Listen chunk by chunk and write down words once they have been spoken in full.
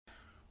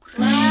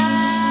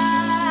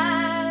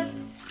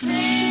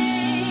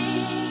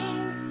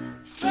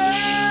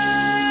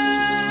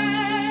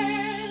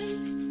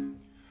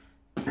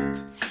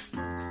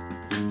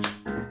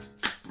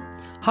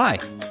Hi,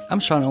 I'm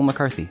Sean L.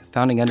 McCarthy,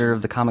 founding editor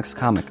of The Comics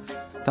Comic,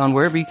 found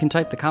wherever you can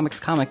type The Comics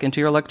Comic into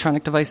your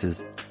electronic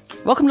devices.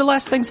 Welcome to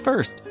Last Things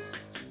First,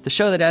 the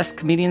show that asks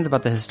comedians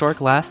about the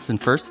historic lasts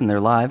and firsts in their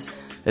lives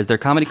as their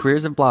comedy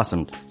careers have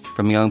blossomed,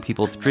 from young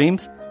people with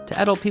dreams to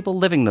adult people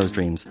living those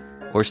dreams,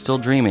 or still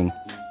dreaming.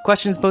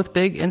 Questions both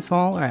big and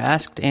small are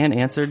asked and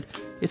answered.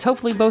 It's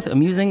hopefully both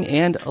amusing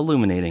and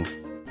illuminating.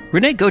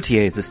 Renee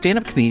Gauthier is a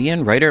stand-up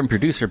comedian, writer, and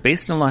producer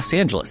based in Los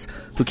Angeles,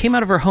 who came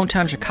out of her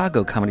hometown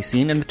Chicago comedy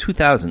scene in the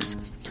 2000s.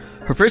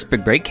 Her first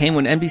big break came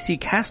when NBC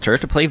cast her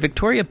to play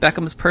Victoria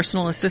Beckham's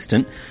personal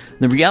assistant in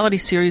the reality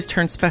series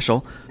turned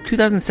special,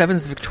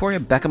 2007's Victoria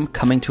Beckham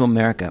Coming to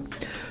America.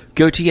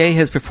 Gauthier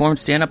has performed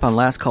stand-up on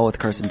Last Call with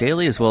Carson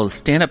Daly, as well as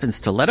stand-up in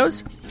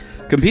Stilettos,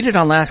 competed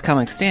on Last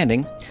Comic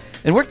Standing,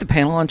 and worked the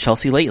panel on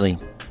Chelsea Lately.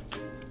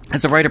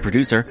 As a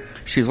writer-producer,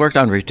 she's worked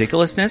on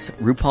Ridiculousness,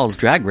 RuPaul's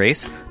Drag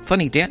Race,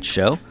 Funny Dance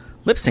Show,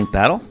 Lip Sync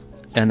Battle,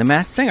 and The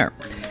Masked Singer.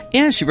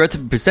 And she wrote the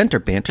presenter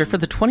banter for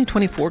the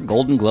 2024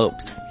 Golden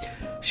Globes.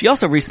 She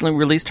also recently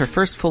released her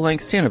first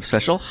full-length stand-up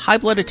special, High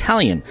Blood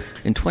Italian,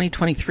 in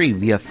 2023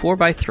 via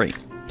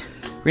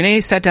 4x3. Renee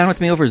sat down with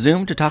me over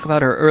Zoom to talk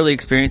about her early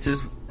experiences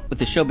with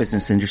the show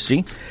business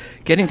industry,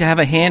 getting to have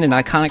a hand in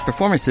iconic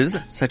performances,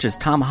 such as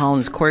Tom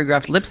Holland's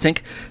choreographed lip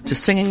sync to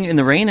Singing in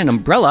the Rain and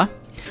Umbrella,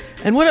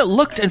 and what it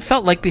looked and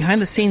felt like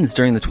behind the scenes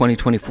during the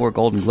 2024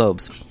 Golden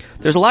Globes.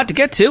 There's a lot to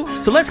get to,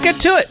 so let's get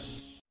to it.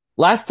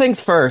 Last things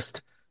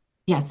first.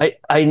 Yes.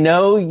 I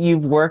know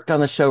you've worked on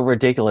the show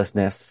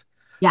Ridiculousness.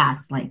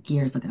 Yes, like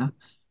years ago.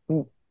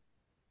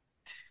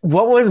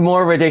 What was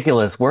more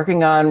ridiculous,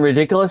 working on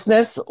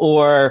Ridiculousness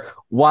or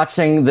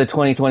watching the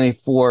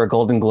 2024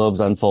 Golden Globes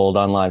unfold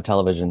on live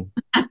television?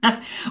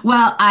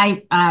 Well,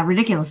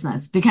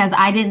 Ridiculousness, because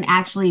I didn't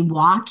actually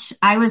watch.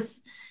 I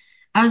was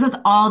with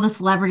all the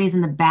celebrities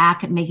in the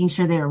back making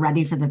sure they were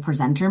ready for the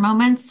presenter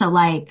moments. So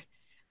like,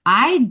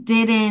 I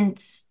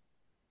didn't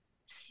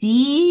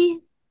see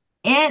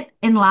it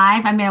in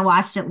live. I mean, I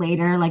watched it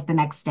later, like the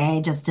next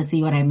day, just to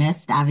see what I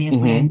missed.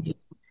 Obviously, I knew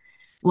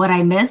what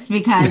I missed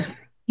because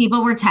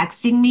people were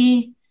texting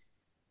me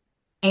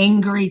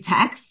angry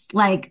texts,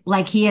 like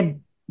he had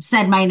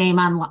said my name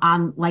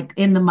on like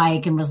in the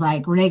mic and was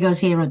like, Renee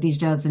Gauthier wrote these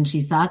jokes and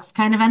she sucks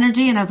kind of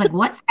energy. And I was like,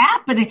 what's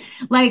happening?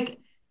 Like,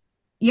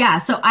 yeah,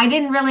 so I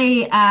didn't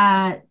really,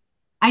 I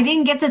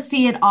didn't get to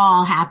see it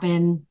all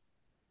happen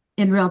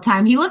in real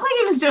time. He looked like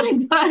he was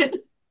doing good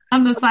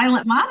on the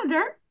silent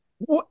monitor.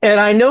 And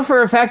I know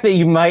for a fact that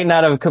you might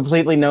not have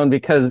completely known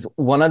because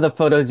one of the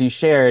photos you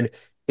shared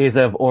is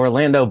of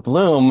Orlando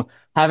Bloom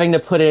having to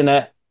put in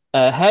a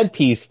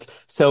headpiece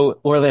so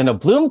Orlando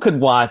Bloom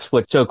could watch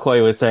what Joe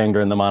Coy was saying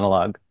during the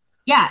monologue.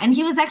 Yeah, and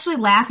he was actually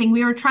laughing.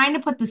 We were trying to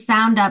put the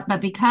sound up, but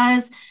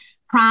because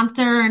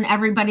prompter and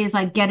everybody's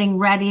like getting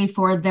ready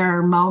for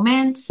their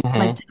moment,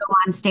 like to go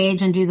on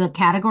stage and do the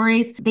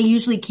categories, they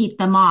usually keep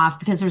them off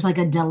because there's like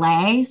a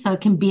delay. So it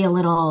can be a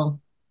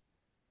little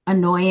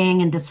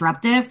annoying and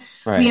disruptive.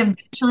 Right. We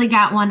eventually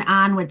got one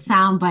on with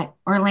sound, but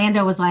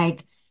Orlando was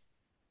like,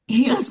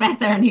 he goes back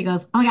there and he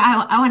goes, oh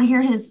yeah, I want to hear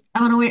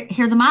I want to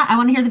hear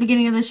the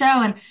beginning of the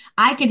show. And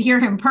I could hear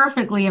him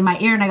perfectly in my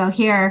ear. And I go,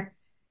 here,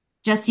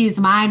 just use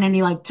mine. And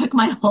he like took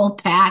my whole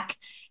pack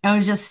and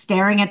was just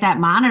staring at that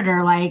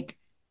monitor, like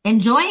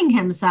enjoying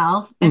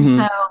himself. And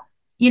so,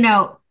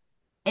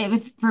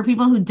 for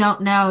people who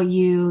don't know,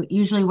 you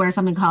usually wear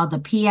something called a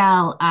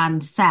PL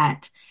on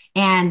set,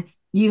 and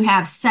you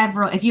have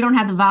several, if you don't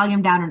have the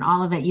volume down and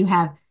all of it,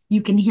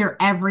 you can hear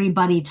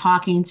everybody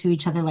talking to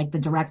each other, like the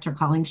director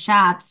calling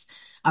shots,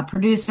 a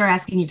producer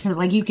asking you for,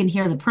 like, you can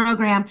hear the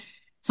program.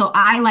 So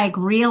I like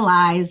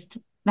realized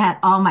that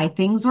all my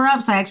things were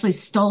up. So I actually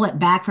stole it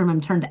back from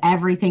him, turned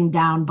everything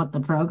down but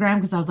the program,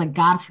 because I was like,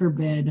 God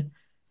forbid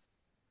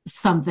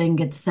something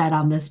gets said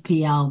on this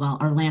PL while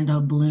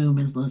Orlando Bloom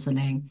is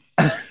listening.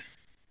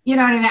 You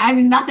know what I mean? I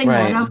mean, nothing would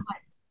have, but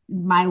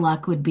my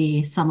luck would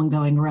be someone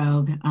going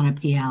rogue on a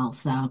PL.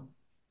 So,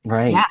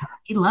 yeah,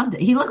 he loved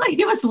it. He looked like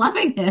he was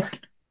loving it.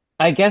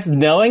 I guess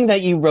knowing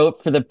that you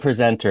wrote for the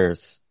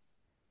presenters,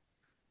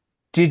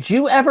 did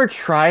you ever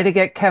try to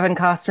get Kevin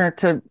Costner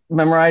to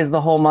memorize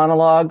the whole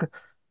monologue?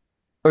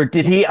 Or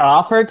did he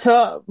offer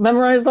to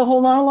memorize the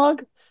whole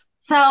monologue?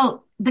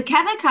 So the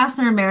Kevin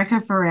Costner America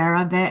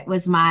Ferrera bit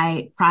was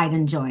my pride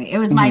and joy. It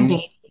was my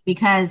baby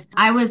because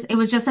it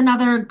was just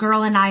another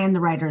girl and I in the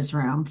writer's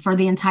room for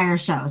the entire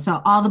show.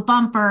 So all the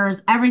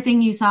bumpers,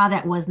 everything you saw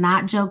that was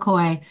not Joe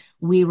Coy,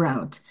 we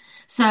wrote.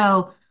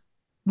 So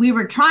we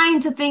were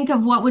trying to think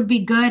of what would be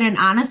good. And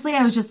honestly,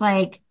 I was just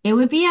like, it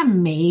would be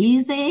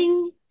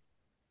amazing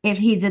if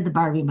he did the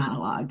Barbie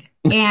monologue.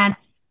 And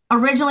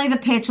originally the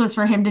pitch was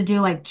for him to do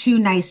like 2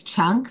 nice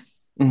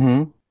chunks.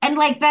 And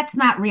like, that's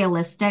not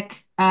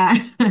realistic.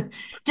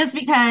 Just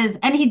because,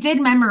 and he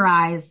did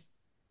memorize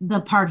the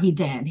part he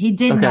did. He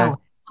did know.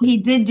 He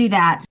did do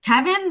that.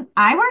 Kevin,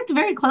 I worked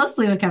very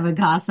closely with Kevin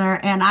Costner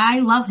and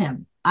I love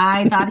him.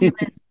 I thought he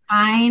was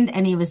kind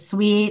and he was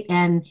sweet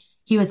and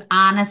he was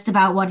honest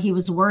about what he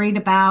was worried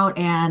about.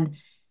 And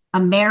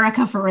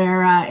America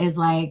Ferrera is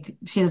like,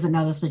 she doesn't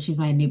know this, but she's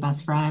my new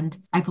best friend.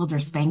 I pulled her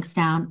Spanx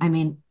down. I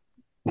mean,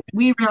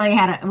 we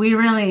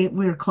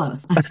were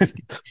close.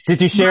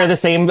 Did you share But the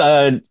same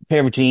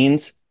pair of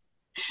jeans?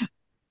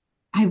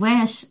 I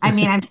wish. I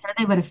mean, I'm sure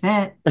they would have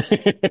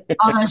fit,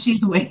 although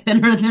she's way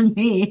thinner than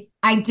me.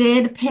 I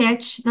did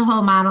pitch the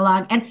whole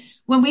monologue. And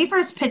when we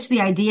first pitched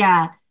the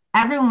idea,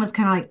 everyone was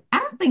kind of like, I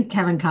don't think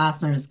Kevin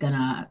Costner is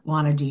gonna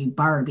want to do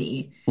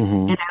Barbie. Hmm.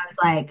 And I was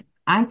like,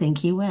 I think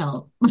he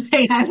will.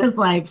 Like, I was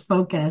like,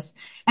 focus.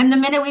 And the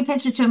minute we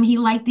pitched it to him, he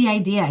liked the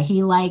idea.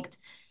 He liked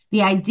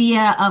the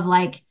idea of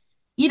like,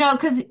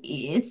 because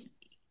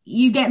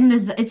you get in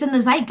this, it's in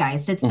the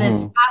zeitgeist. It's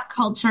this Hmm. pop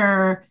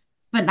culture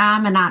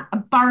phenomenon.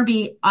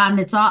 Barbie on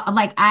its all,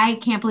 like, I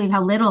can't believe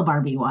how little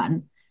Barbie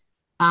won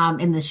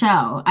in the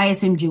show. I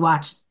assumed you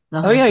watched the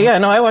Oh whole yeah, show. yeah.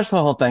 No, I watched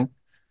the whole thing.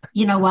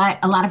 You know what?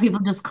 A lot of people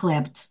just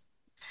clipped.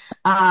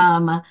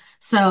 Um,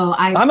 so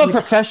I'm a which,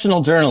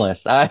 professional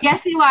journalist.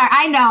 yes, you are.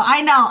 I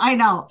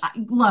know.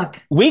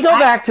 Look, We go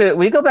back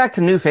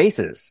to New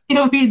Faces.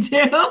 we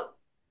do.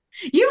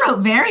 You wrote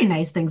very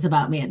nice things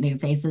about me at New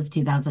Faces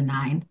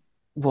 2009.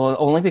 Well,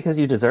 only because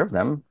you deserve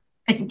them.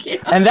 Thank you.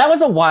 And that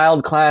was a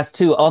wild class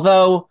too.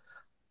 Although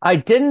I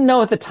didn't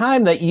know at the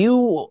time that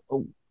you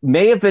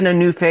may have been a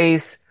new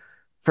face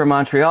for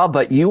Montreal,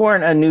 but you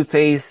weren't a new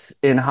face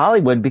in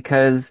Hollywood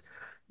because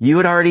you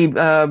had already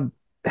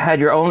had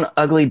your own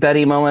ugly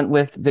Betty moment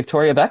with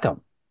Victoria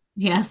Beckham.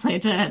 Yes, I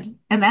did.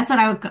 And that's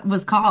what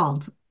was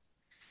called,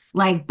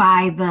 like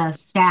by the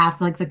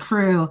staff, like the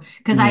crew.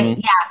 Because Hmm.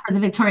 for the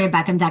Victoria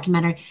Beckham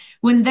documentary,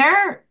 when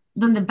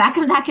the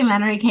Beckham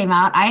documentary came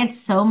out, I had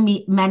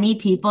many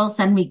people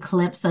send me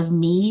clips of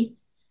me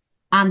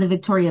on the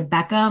Victoria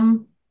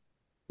Beckham,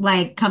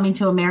 like coming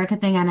to America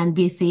thing on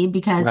NBC,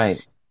 because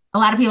Right. a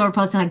lot of people were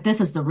posting like,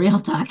 this is the real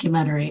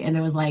documentary. And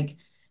it was like,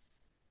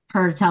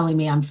 her telling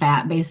me I'm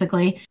fat,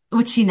 basically,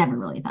 which she never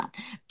really thought.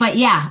 But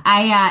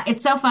yeah,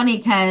 it's so funny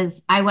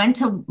because I went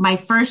to my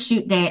first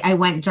shoot date, I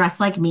went dressed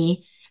like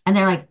me, and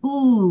they're like,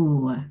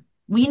 ooh,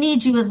 we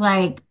need you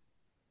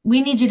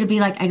we need you to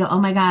be like, I go, oh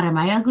my God, am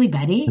I Ugly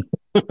Betty?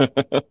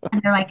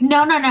 And they're like,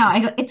 no, no, no. I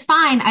go, it's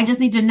fine. I just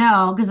need to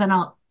know because then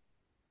I'll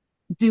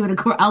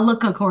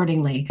look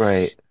accordingly.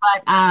 Right.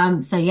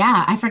 But, so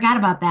yeah, I forgot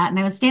about that. And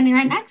I was standing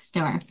right next to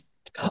her.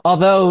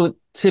 Although,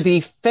 to be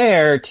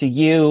fair to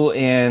you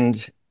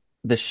and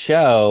the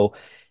show,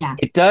 Yeah.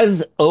 it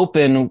does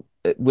open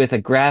with a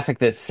graphic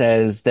that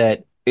says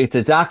that it's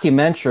a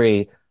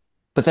documentary,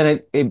 but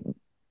then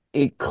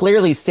it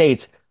clearly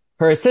states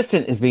her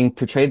assistant is being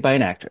portrayed by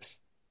an actress.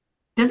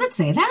 Does it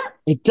say that?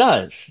 It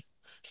does.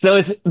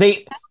 So they're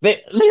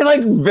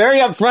like very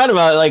upfront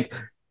about it. Like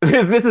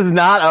this is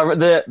not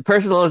the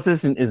personal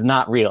assistant is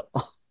not real.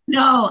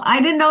 No, I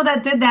didn't know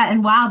that did that.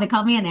 And wow, they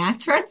called me an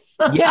actress.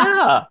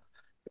 Yeah.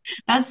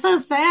 That's so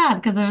sad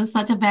because it was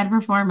such a bad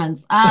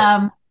performance.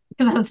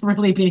 Because I was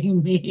really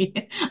being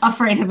me,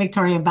 afraid of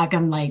Victoria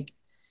Beckham. Like,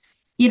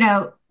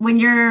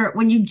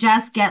 when you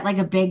just get like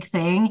a big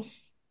thing,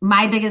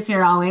 my biggest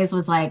fear always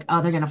was like,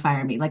 oh, they're gonna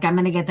fire me. Like I'm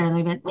gonna get there and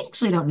they're like, we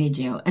actually don't need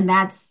you. And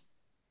that's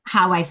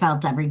how I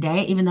felt every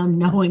day, even though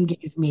no one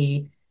gave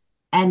me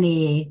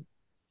any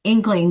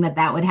inkling that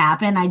that would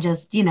happen. I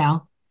just,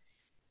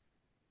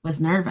 was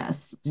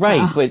nervous. So,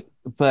 Right,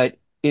 but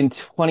in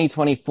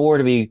 2024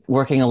 to be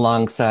working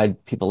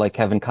alongside people like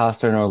Kevin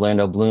Costner and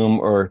Orlando Bloom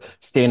or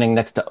standing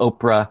next to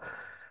Oprah,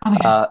 oh my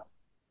God.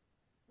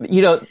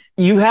 uh,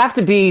 you have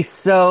to be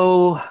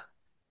so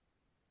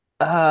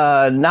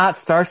not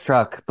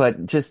starstruck,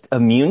 but just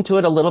immune to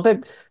it a little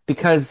bit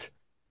because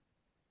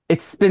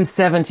it's been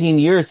 17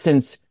 years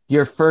since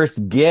your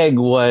first gig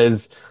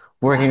was Yeah.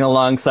 working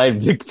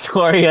alongside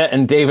Victoria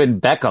and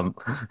David Beckham.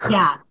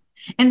 Yeah.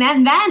 And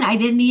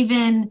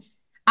then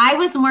I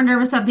was more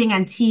nervous of being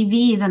on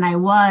TV than I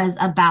was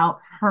about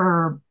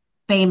her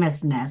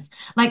famousness.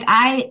 Like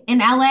in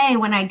LA,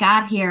 when I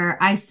got here,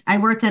 I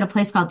worked at a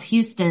place called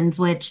Houston's,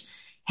 which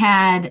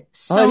had Oh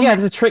so yeah, many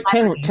it's a trick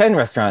celebrities. 10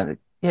 restaurant.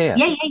 Yeah,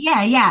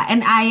 yeah. Yeah.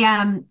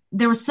 And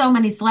there were so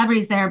many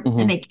celebrities there and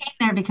Hmm. they came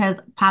there because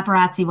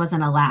paparazzi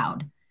wasn't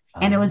allowed.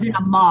 And it was in a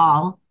Um,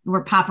 mall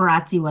where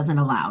paparazzi wasn't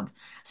allowed.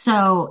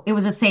 So it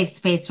was a safe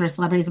space for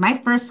celebrities. My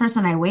first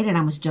person I waited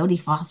on was Jodie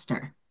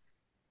Foster.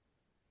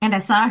 And I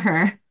saw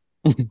her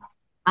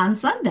on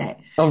Sunday.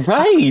 oh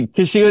right,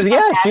 because she was,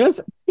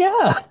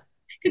 yeah.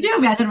 Could you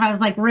imagine if I was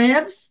like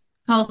ribs,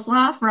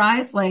 coleslaw,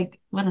 fries? Like,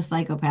 what a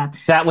psychopath.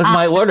 That was Um,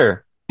 my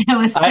order. it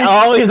was, I was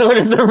always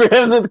ordered the ribs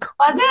with,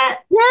 it?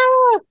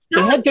 yeah, So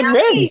they was had good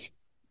Jodie. ribs.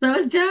 So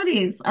was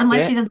Jodie's. Unless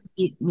Yeah. she doesn't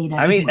eat meat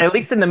I mean, anymore. at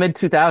least in the mid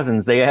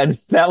 2000s, they had,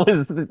 that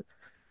was,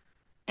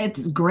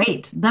 It's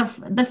great. The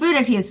food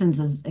at Houston's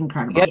is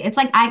incredible. yeah. It's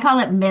like I call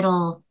it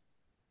middle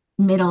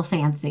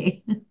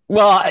fancy.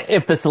 Well,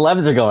 if the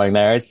celebs are going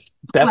there, it's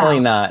definitely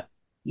Well, not.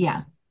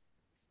 yeah.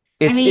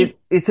 I It's mean,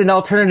 it's an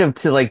alternative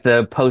to like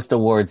the post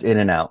awards In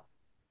and Out.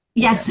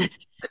 Yeah. yes,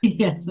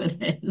 yes,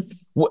 it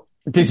is.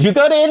 Did you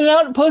go to In and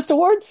Out post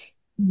awards?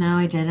 No,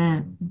 I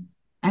didn't.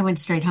 I went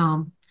straight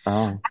home.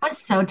 Oh. I was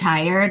so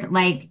tired.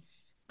 Like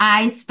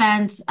I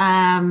spent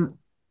on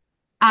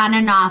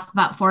and off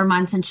about 4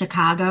 months in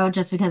Chicago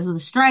just because of the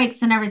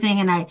strikes and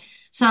everything.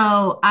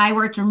 So I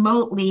worked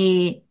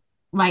remotely,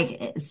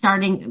 like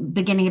starting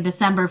beginning of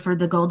December for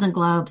the Golden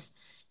Globes.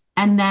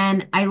 And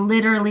then I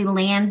literally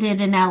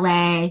landed in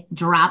LA,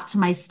 dropped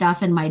my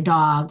stuff and my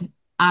dog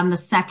on the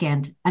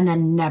second, and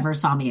then never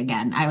saw me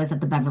again. I was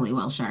at the Beverly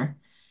Wilshire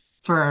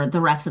for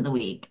the rest of the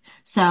week.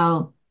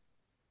 So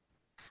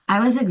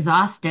I was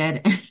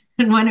exhausted.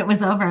 And when it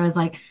was over, I was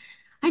like,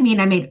 I mean,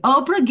 I made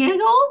Oprah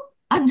giggle.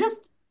 I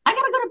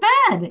gotta go to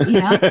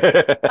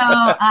bed,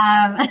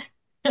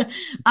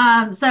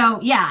 So, so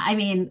yeah, I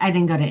mean, I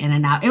didn't go to In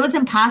and Out. It was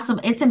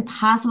impossible. It's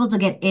impossible to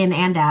get in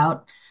and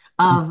out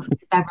of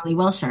Beverly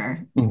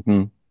Wilshire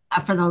Hmm.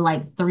 for the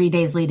like 3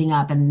 days leading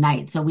up and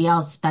night. So we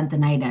all spent the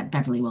night at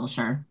Beverly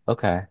Wilshire.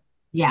 Okay.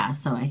 Yeah,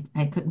 so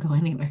I couldn't go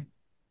anywhere.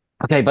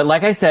 Okay, but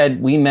like I said,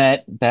 we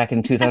met back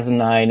in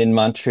 2009 in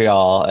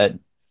Montreal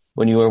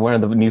when you were one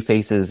of the new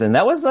faces, and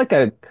that was like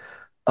a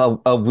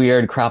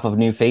weird crop of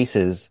new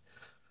faces.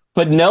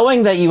 But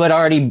knowing that you had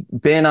already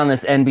been on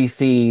this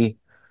NBC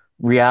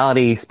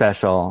reality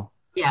special,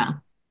 Yeah.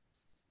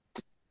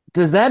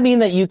 does that mean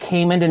that you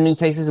came into New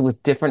Faces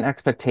with different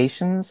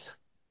expectations?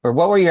 Or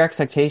what were your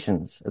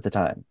expectations at the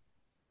time?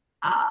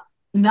 Uh,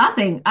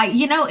 Nothing.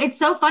 It's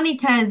so funny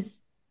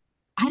because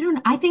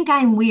I think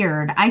I'm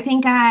weird. I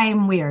think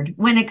I'm weird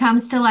when it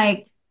comes to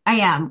like, I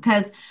am,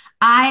 because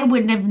I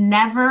would have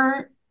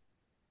never,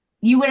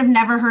 you would have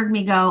never heard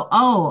me go,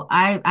 oh,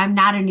 I'm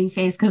not a new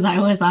face because I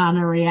was on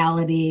a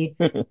reality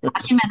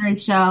documentary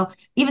show.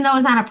 Even though it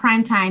was on a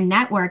primetime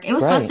network, it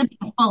was supposed Right. to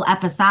be a full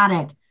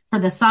episodic for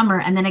the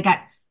summer, and then it got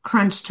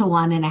crunched to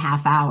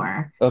 1.5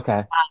 hour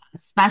Okay.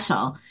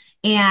 special.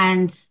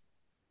 And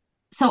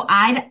so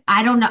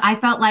I don't know. I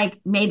felt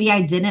like maybe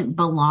I didn't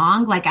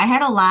belong. Like I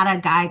had a lot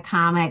of guy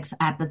comics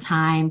at the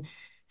time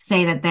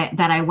say that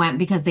I went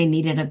because they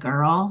needed a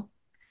girl.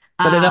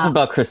 But enough Uh,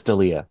 about Chris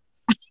D'Elia.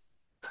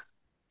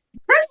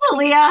 Chris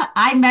D'Elia,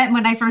 I met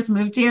when I first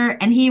moved here,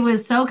 and he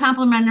was so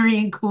complimentary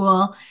and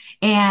cool.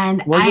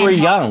 And Well, you were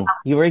young.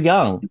 You were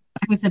young.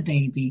 I was a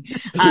baby.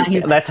 He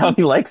That's how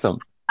he likes them.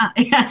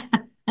 yeah.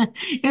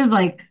 He was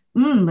like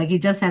he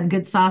just had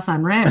good sauce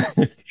on ribs.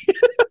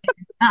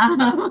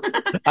 Um,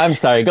 I'm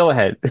sorry. Go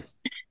ahead. but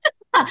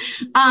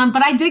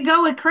I did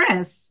go with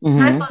Chris.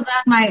 Chris Hmm. was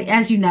on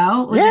as you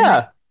know, was in my.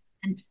 Yeah.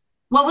 And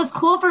what was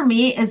cool for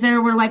me is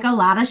there were like a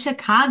lot of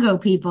Chicago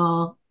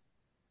people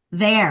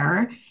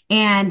there,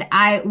 and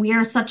we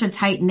are such a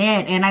tight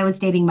knit. And I was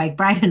dating Mike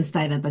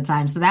Bridenstine at the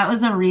time, so that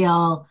was a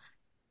real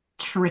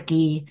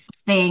tricky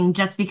thing.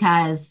 Just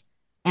because,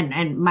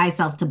 and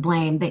myself to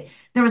blame.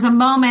 There was a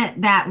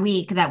moment that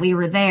week that we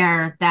were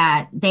there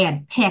that they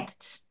had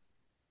picked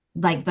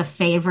like the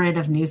favorite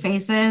of New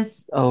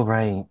Faces. Oh,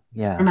 right.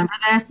 Yeah. Remember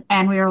this?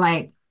 And we were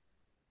like,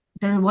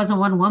 there wasn't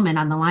one woman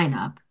on the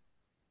lineup.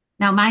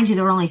 Now, mind you,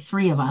 there were only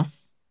three of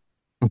us,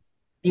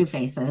 New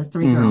Faces,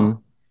 three girls. Hmm.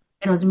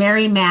 And it was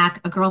Mary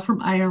Mack, a girl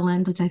from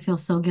Ireland, which I feel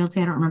so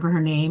guilty. I don't remember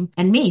her name,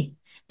 and me.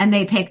 And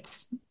they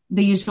picked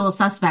the usual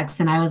suspects.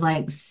 And I was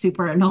like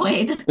super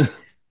annoyed.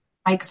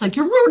 Mike's like,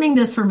 you're ruining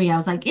this for me. I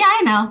was like, yeah,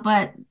 I know,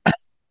 but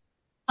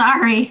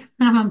sorry.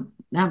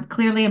 I'm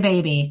clearly a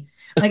baby.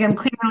 Like I'm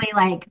clearly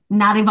like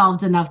not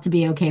evolved enough to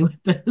be okay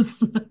with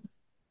this.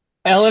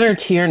 Eleanor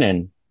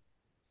Tiernan.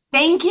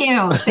 Thank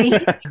you. Thank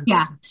you.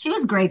 Yeah, she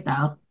was great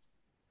though.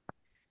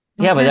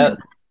 It Yeah, was very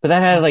but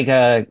that had like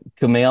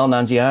Kumail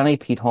Nanjiani,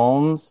 Pete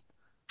Holmes.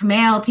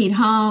 Camille, Pete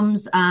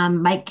Holmes,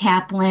 Mike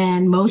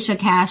Kaplan, Moshe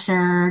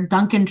Kasher,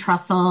 Duncan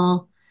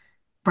Trussell,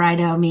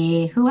 Brido,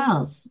 me. Who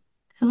else?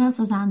 Who else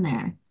was on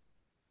there?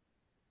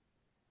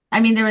 I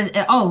mean, there was,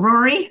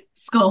 Rory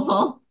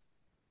Scovel.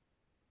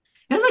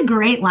 It was a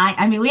great line.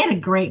 I mean, we had a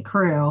great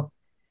crew.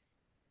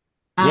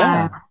 Uh,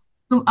 Yeah.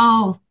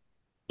 oh,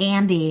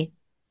 Andy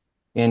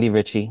Andy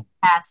Ritchie.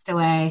 passed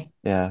away.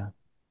 Yeah.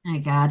 My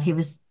God, he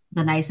was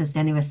the nicest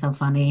and he was so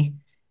funny.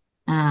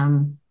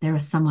 There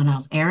was someone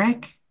else,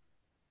 Eric.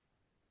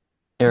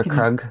 Eric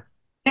Krug.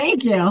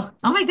 Thank you. Oh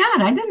my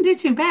God, I didn't do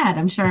too bad.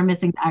 I'm sure I'm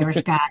missing the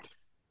Irish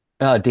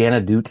guy.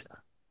 Dana Doot.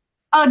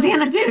 Oh,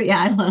 Dana Dude. Yeah,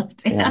 I love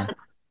Yeah. Dana.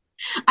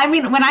 I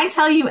mean, when I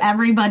tell you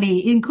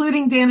everybody,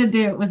 including Dana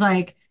Dude, was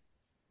like,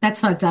 that's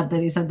fucked up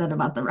that he said that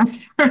about the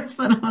writers.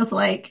 And I was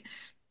like,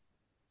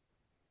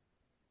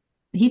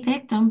 he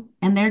picked them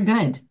and they're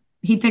good.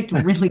 He picked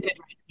really good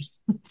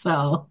writers.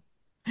 So,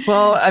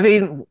 Well, I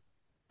mean,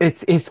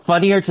 it's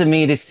funnier to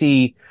me to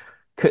see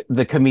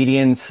the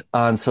comedians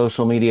on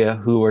social media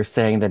who were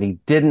saying that he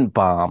didn't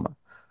bomb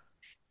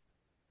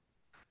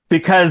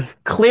because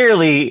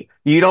clearly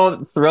you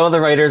don't throw the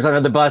writers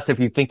under the bus if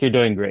you think you're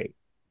doing great.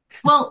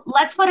 well,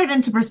 let's put it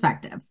into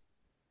perspective.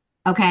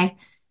 Okay.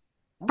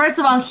 First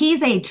of all,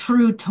 he's a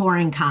true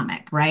touring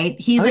comic, right?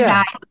 He's Oh a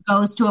guy yeah. who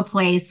goes to a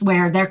place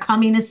where they're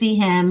coming to see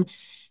him.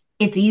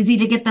 It's easy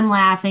to get them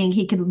laughing.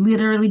 He could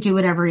literally do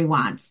whatever he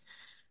wants.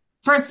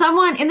 For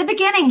someone in the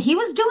beginning, he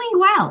was doing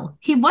well.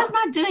 He was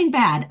not doing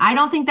bad. I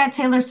don't think that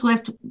Taylor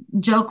Swift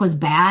joke was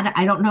bad.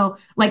 I don't know,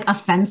 like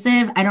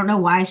offensive. I don't know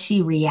why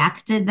she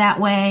reacted that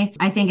way.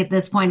 I think at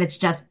this point, it's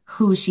just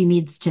who she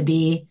needs to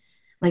be.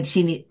 Like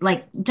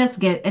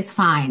just it's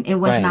fine. It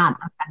was Right. not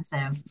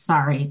offensive.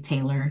 Sorry,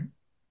 Taylor.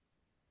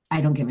 I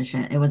don't give a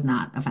shit. It was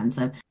not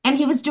offensive. And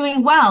he was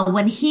doing well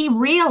when he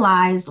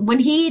realized when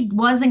he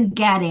wasn't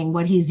getting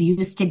what he's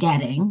used to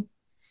getting,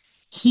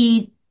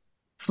 he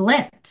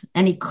flipped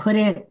and he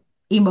couldn't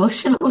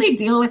emotionally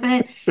deal with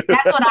it.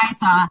 That's what I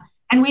saw.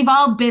 And we've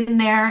all been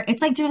there.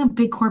 It's like doing a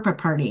big corporate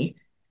party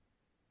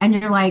and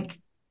you're like,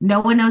 no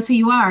one knows who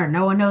you are.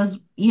 No one knows,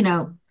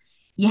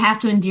 you have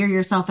to endear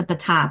yourself at the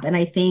top. And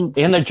I think,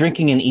 And they're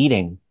drinking and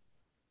eating.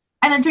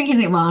 and then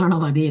drinking it. Well, I don't know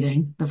about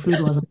eating. The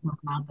food wasn't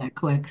working out that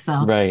quick.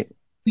 So Right.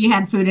 we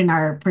had food in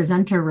our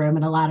presenter room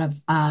and a lot of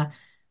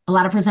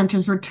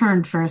presenters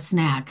returned for a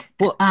snack.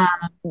 Well,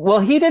 well,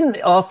 he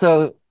didn't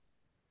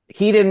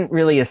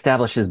really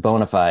establish his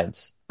bona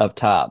fides up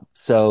top.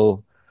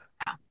 So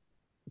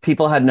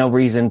people had no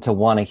reason to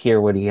want to hear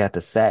what he had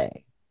to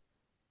say.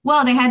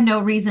 Well, they had no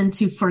reason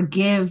to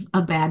forgive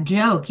a bad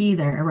joke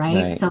either, right?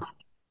 Right. So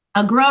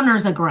a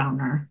groaner's a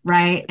groaner,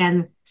 right?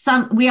 And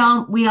we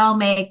all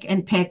make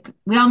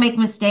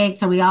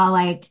mistakes, or we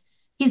all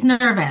he's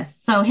nervous.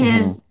 So Hmm.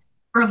 his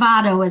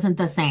bravado isn't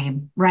the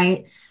same,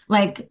 right?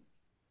 Like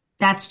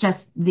that's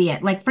just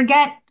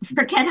forget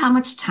how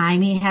much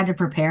time he had to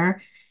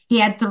prepare. He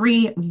had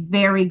three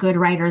very good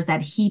writers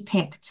that he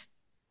picked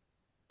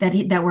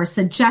that were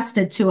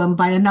suggested to him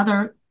by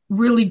another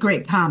really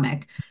great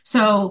comic.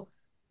 So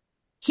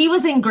he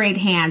was in great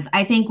hands.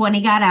 I think when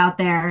he got out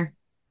there,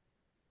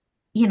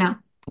 he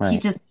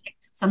Right. just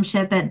picked some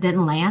shit that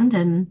didn't land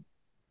and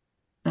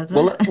that's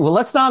Well, it. well,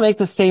 let's not make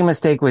the same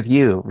mistake with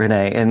you,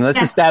 Renee, and let's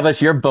Yes.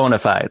 establish your bona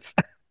fides.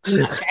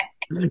 Okay.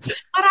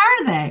 What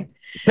are they?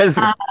 Because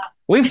Uh,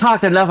 we've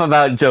talked enough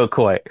about Joe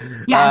Coy.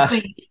 yeah,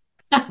 please.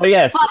 Well, But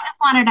yes, I just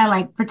wanted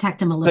to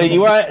protect him a so little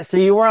you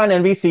bit. were on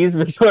NBC's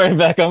Victoria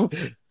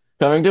Beckham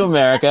coming to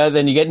America.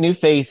 Then you get New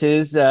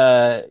Faces.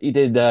 You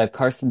did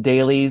Carson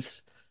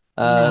Daly's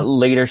I know.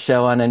 later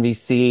show on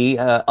NBC,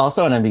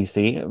 also on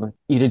NBC.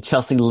 You did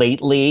Chelsea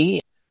Lately.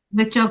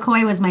 With Joe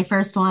Coy was my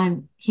first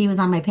one. He was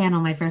on my panel,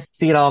 my first.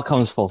 See, it all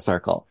comes full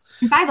circle.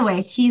 And by the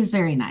way, he's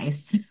very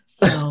nice.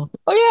 So,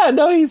 Oh yeah,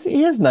 no,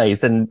 he is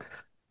nice and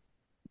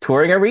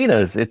touring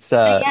arenas. but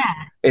yeah,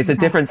 It's a exactly.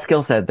 different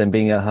skill set than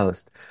being a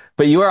host.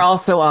 But you are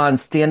also on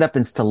Stand Up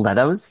in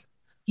Stilettos.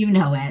 You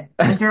know it.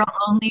 A girl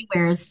only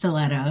wears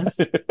stilettos.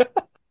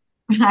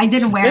 I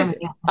didn't wear them.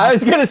 I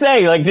was gonna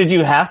say, like, did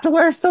you have to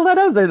wear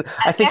stilettos? I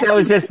I think guess that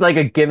was just like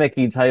a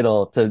gimmicky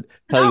title to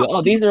tell you, no.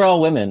 oh, these are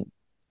all women.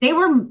 They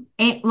were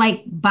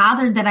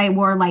bothered that I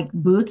wore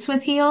boots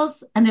with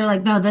heels, and they're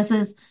like, "No, this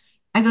is."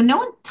 I go, "No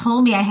one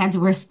told me I had to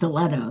wear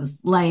stilettos."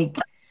 Like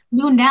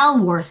Lunel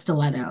wore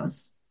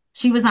stilettos.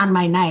 She was on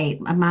my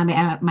night,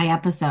 my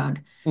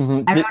episode.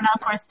 Hmm. Everyone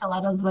else wore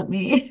stilettos but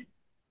me.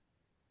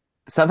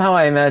 Somehow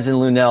I imagine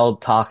Lunel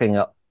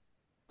talking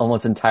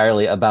almost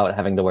entirely about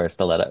having to wear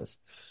stilettos.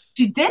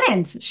 She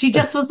didn't. She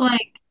just was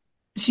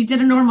she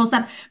did a normal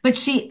step. But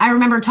I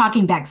remember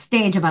talking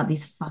backstage about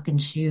these fucking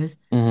shoes.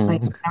 Hmm.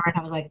 And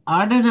I was like,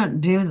 I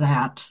didn't do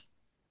that.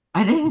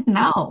 I didn't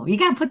know. You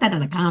got to put that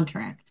in a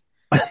contract.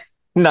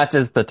 Not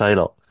just the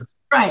title.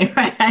 Right,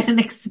 right. I didn't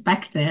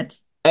expect it.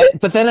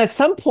 But then at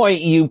some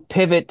point you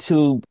pivot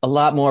to a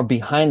lot more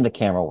behind the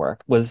camera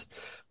work. Was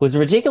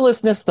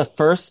Ridiculousness the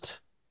first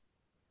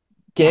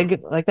Yeah.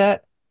 gig like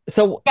that?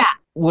 So Yeah.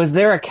 was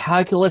there a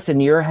calculus in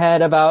your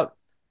head about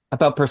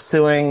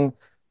pursuing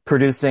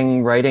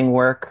producing writing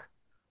work,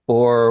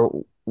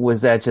 or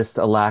was that just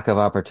a lack of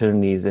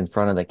opportunities in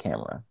front of the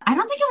camera? I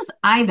don't think it was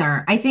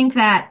either. I think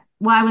that,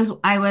 well,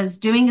 I was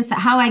doing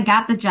how I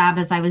got the job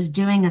is I was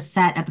doing a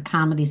set at the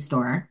Comedy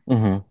Store.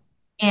 Hmm.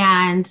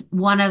 And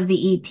one of the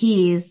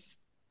EPs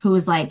who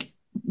was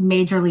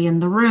majorly in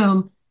the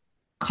room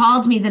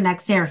called me the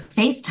next day or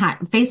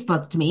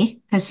Facebooked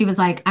me because she was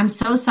like, I'm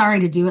so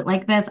sorry to do it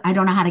like this. I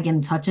don't know how to get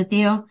in touch with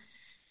you.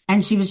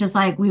 And she was just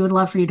like, we would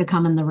love for you to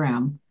come in the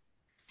room.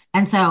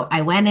 And so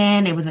I went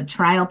in, it was a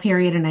trial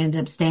period and I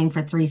ended up staying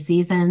for 3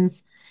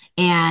 seasons.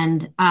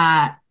 And,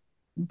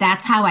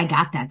 that's how I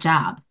got that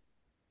job,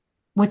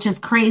 which is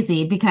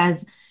crazy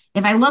because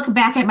if I look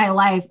back at my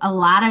life, a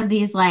lot of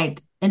these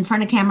in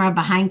front of camera,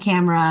 behind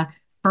camera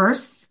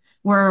firsts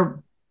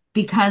were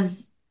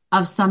because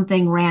of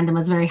something random. It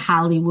was very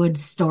Hollywood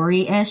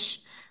story-ish.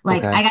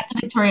 Okay. I got the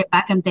Victoria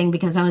Beckham thing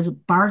because I was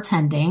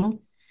bartending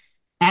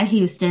at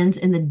Houston's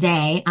in the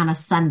day on a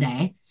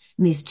Sunday.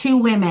 And these two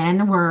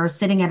women were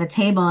sitting at a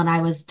table and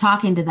I was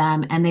talking to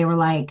them and they were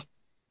like,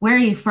 where are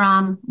you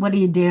from? What do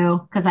you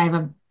do? Because I have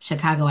a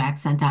Chicago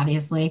accent,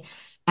 obviously.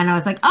 And I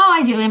was like, oh,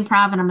 I do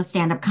improv and I'm a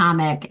stand-up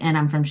comic and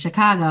I'm from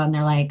Chicago. And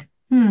they're like,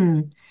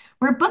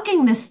 we're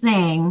booking this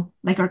thing,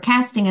 we're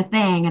casting a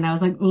thing. And I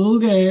was like,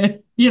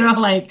 okay,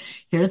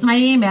 here's my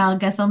email.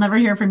 Guess I'll never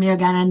hear from you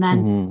again. And then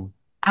Hmm.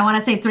 I want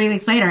to say 3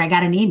 weeks later, I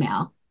got an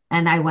email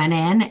and I went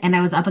in and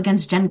I was up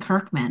against Jen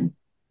Kirkman.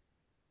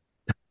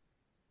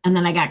 And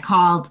then I got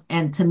called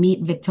and to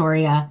meet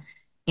Victoria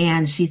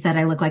And she said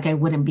I look like I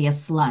wouldn't be a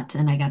slut,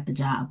 and I got the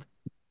job.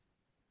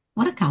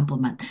 What a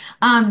compliment.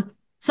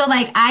 So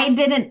like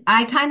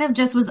I kind of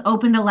just was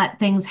open to let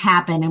things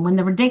happen. And when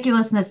the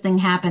ridiculousness thing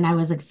happened, I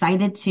was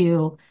excited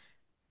to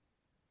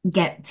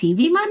get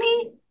TV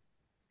money,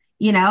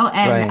 and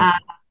Right.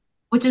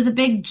 which is a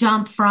big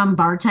jump from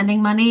bartending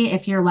money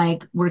if you're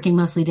like working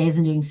mostly days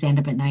and doing stand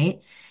up at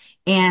night.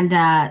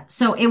 And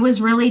so it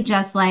was really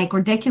just like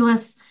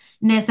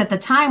ridiculousness at the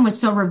time was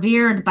so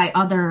revered by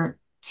other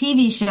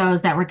TV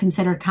shows that were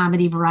considered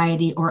comedy,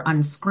 variety, or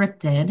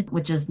unscripted,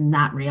 which is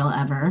not real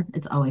ever.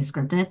 It's always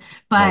scripted.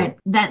 Right.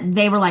 But that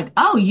they were like,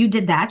 oh, you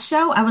did that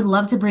show? I would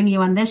love to bring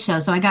you on this show.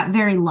 So I got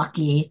very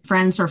lucky.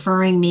 Friends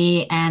referring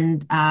me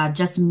and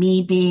just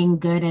me being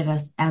good at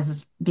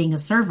as being a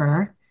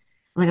server.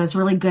 Like I was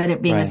really good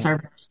at being a Right.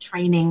 server,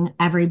 training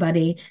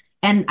everybody.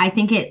 And I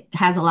think it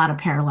has a lot of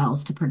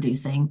parallels to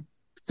producing.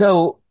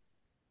 So,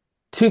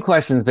 two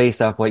questions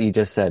based off what you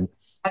just said.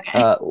 Okay.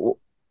 Uh,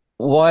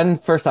 One,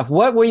 first off,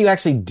 what were you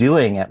actually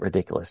doing at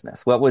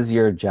Ridiculousness? What was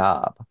your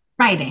job?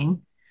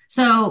 Writing.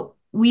 So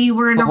we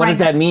were in a What does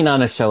writing. that mean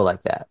on a show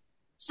like that?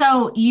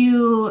 So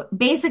you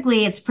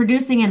basically it's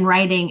producing and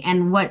writing,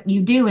 and what you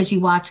do is you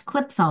watch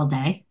clips all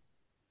day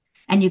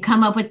and you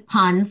come up with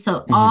puns. So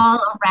Hmm.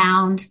 all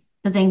around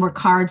the thing were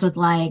cards with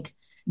like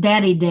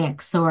daddy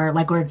dicks or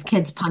like where it's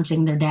kids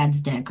punching their dad's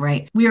dick,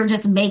 right? We were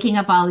just making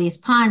up all these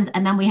puns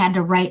and then we had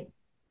to write,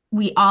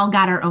 we all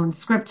got our own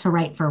script to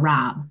write for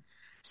Rob.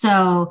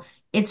 So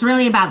it's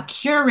really about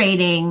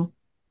curating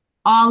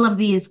all of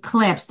these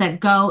clips that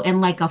go in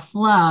like a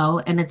flow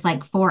and it's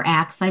like 4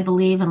 acts, I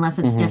believe, unless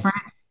it's Hmm.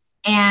 different.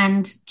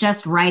 And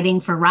just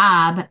writing for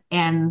Rob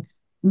and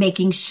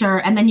making sure,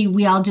 and then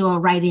we all do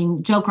a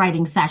joke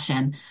writing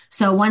session.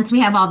 So once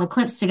we have all the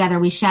clips together,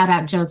 we shout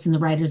out jokes and the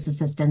writer's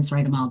assistants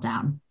write them all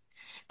down.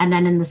 And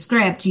then in the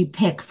script, you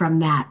pick from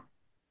that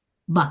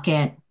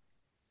bucket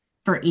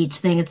for each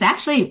thing. It's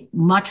actually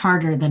much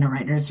harder than a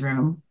writer's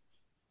room,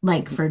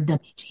 like for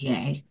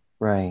WGA.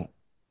 Right.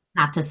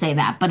 Not to say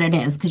that, but it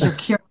is because you're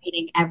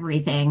curating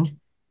everything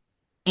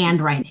and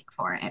writing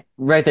for it.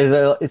 Right.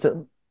 It's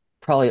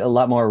probably a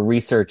lot more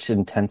research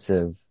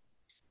intensive.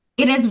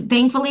 It is,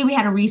 thankfully, we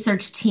had a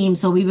research team.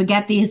 So we would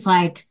get these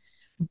like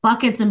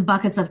buckets and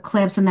buckets of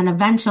clips. And then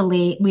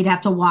eventually we'd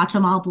have to watch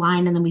them all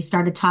blind. And then we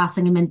started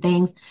tossing them in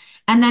things.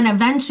 And then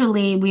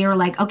eventually we were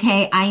like,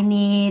 okay, I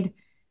need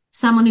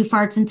someone who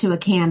farts into a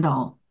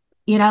candle.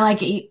 Like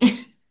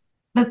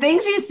the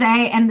things you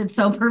say, and it's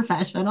so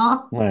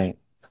professional. Right.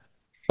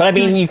 But I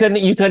You're mean,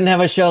 like, you couldn't have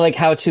a show like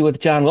How To with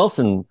John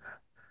Wilson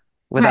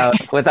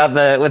right. without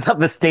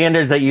the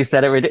standards that you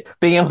said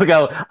being able to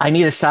go, I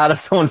need a shot of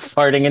someone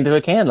farting into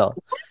a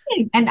candle.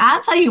 And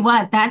I'll tell you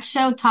what, that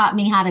show taught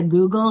me how to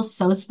Google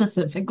so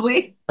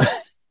specifically.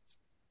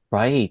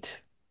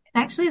 Right.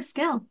 Actually, a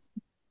skill.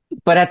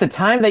 But at the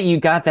time that you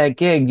got that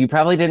gig, you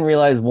probably didn't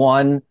realize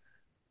one,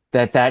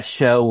 that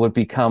show would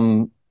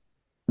become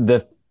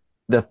the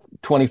the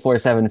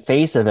 24/7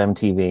 face of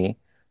MTV I did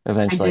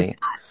eventually.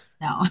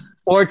 not know.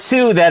 Or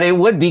two, that it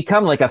would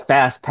become like a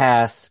fast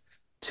pass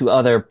to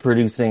other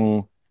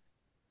producing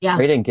Yeah.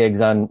 writing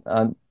gigs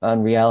on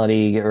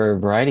reality or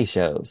variety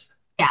shows.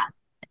 Yeah.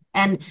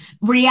 And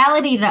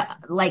reality to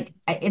like,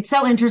 it's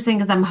so interesting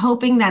because I'm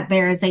hoping that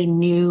there is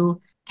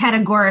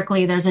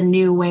categorically, there's a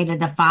new way to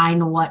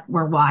define what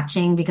we're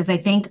watching because I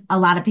think a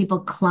lot of people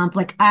clump.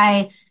 Like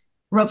I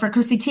wrote for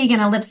Chrissy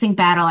Teigen a lip sync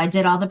battle. I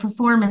did all the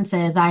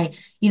performances. I,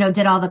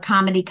 did all the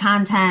comedy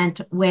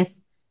content with,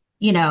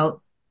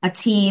 a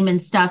team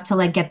and stuff to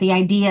like get the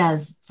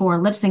ideas for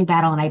lip sync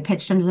battle. And I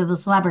pitched them to the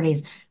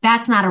celebrities.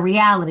 That's not a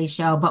reality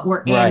show, but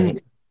we're Right.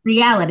 in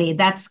reality.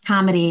 That's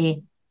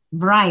comedy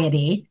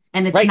variety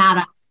and it's Right.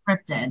 not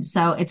unscripted.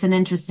 So it's an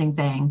interesting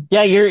thing.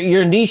 Yeah,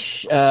 your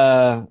niche,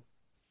 for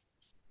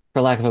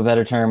lack of a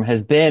better term,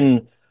 has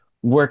been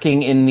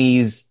working in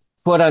these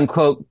quote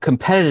unquote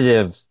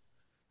competitive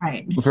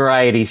Right.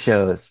 variety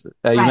shows.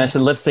 You Right.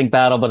 mentioned Lip Sync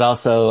Battle, but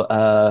also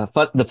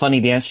the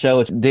Funny Dance Show,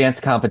 which dance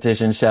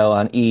competition show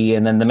on E,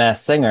 and then The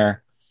Masked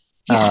Singer.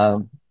 Yes.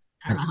 Um,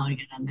 I don't know how I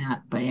get on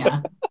that, but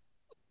yeah.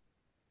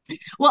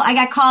 Well, I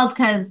got called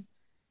because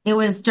it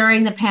was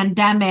during the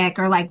pandemic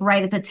or like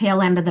right at the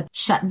tail end of the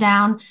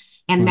shutdown.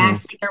 And mhm.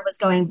 Max Singer was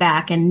going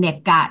back and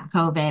Nick got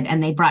COVID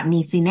and they brought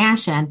Niecy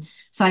Nash in.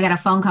 So I got a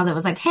phone call that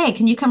was like, hey,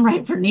 can you come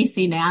write for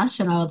Niecy Nash?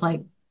 And I was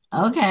like,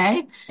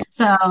 okay.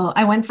 So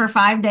I went for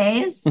 5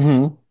 days,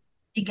 Mhm.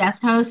 a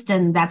guest host,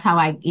 and that's how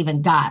I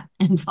even got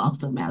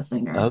involved with Max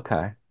Singer.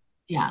 Okay.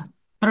 Yeah.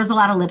 But it was a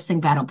lot of lip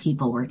sync battle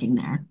people working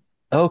there.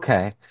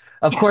 Okay.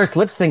 Of Yeah. course,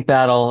 Lip Sync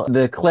Battle,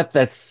 the clip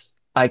that's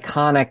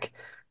iconic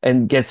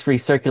and gets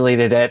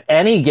recirculated at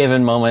any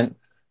given moment,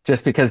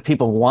 just because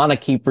people want to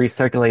keep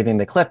recirculating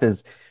the clip,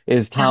 is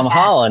Tom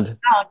Holland.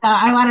 Oh, no,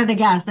 I wanted to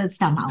guess. It's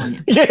Tom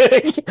Holland. You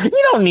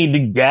don't need to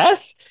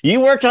guess.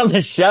 You worked on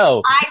the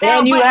show, I know,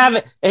 and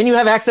you but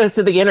have access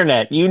to the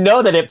internet. You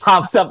know that it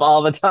pops up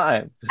all the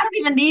time. I don't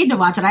even need to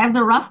watch it. I have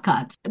the rough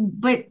cut.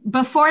 But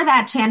before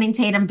that, Channing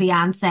Tatum,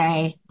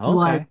 Beyonce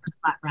was Okay. the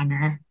front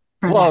runner.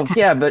 for that Well, kind.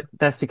 yeah, but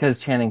that's because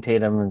Channing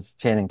Tatum is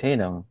Channing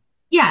Tatum.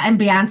 Yeah, and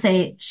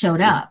Beyonce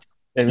showed up.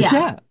 Yeah,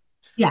 Yeah.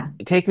 yeah.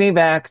 Take me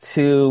back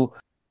to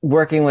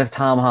working with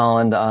Tom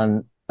Holland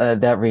on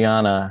that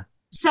Rihanna.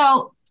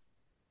 So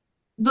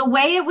the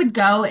way it would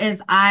go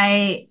is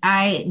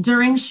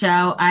during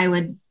show, I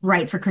would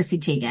write for Chrissy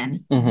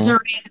Teigen. Hmm.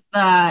 During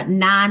the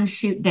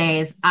non-shoot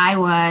days,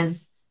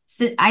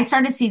 I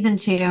started season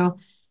 2.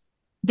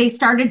 They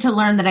started to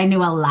learn that I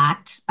knew a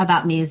lot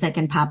about music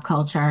and pop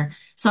culture.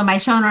 So my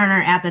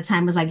showrunner at the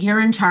time was like, you're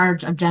in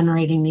charge of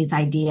generating these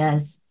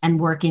ideas and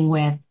working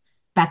with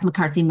Beth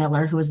McCarthy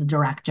Miller, who was the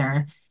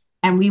director.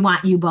 And we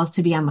want you both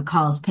to be on the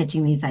calls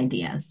pitching these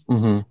ideas.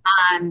 Hmm.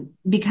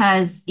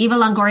 Because Eva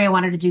Longoria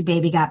wanted to do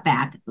Baby Got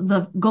Back.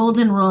 The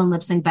golden rule in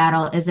lip sync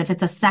battle is if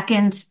it's a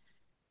second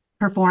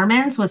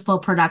performance with full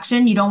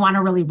production, you don't want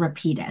to really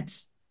repeat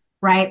it,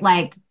 right?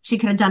 Like she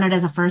could have done it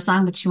as a first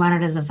song, but she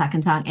wanted it as a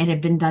second song. It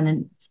had been done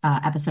in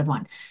episode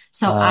 1.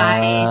 So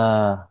I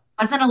Uh,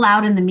 wasn't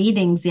allowed in the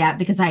meetings yet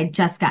because I had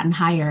just gotten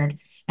hired.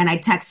 And I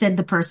texted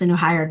the person who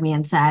hired me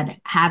and said,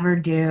 have her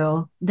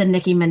do the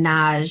Nicki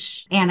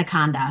Minaj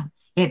Anaconda.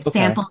 It's okay.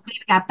 sampled Baby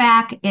Got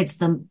Back. It's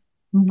the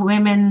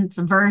women's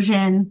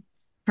version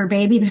for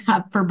baby,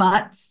 for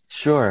butts,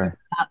 Sure.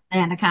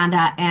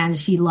 Anaconda. And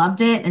she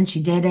loved it and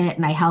she did it.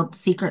 And I helped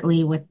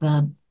secretly with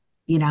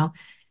you know,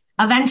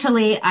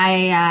 eventually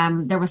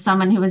there was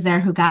someone who was there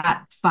who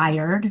got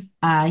fired.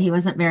 He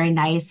wasn't very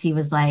nice. He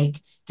was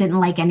like, didn't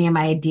like any of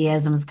my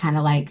ideas and was kind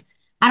of like,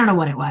 I don't know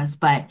what it was,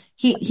 but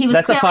he was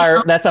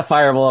clearly, That's a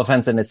fireable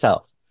offense in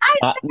itself. I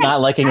said,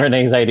 Not liking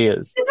Renee's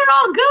ideas. these are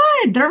all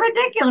good. They're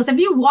ridiculous. If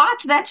you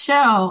watch that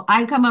show,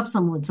 I come up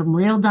with some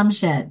real dumb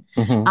shit,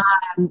 Hmm.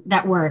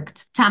 that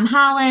worked. Tom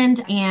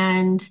Holland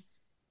and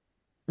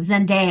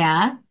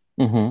Zendaya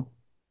Hmm.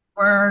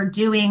 were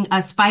doing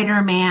a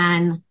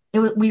Spider-Man.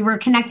 We were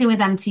connecting with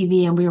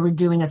MTV and we were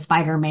doing a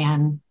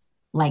Spider-Man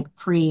like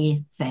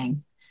pre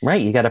thing.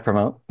 Right. You got to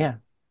promote. Yeah.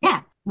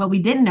 Yeah. What we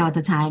didn't know at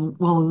the time,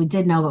 well, we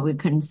did know, but we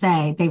couldn't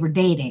say they were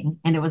dating.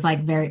 And it was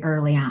like very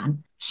early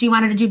on. She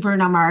wanted to do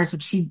Bruno Mars,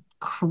 which she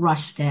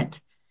crushed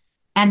it.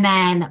 And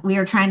then we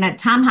were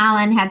Tom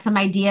Holland had some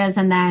ideas.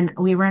 And then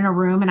we were in a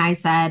room and I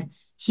said,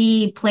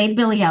 he played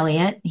Billy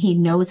Elliot. He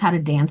knows how to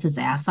dance his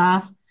ass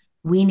off.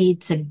 We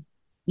need to,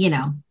 you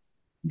know,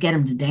 get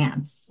him to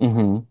dance.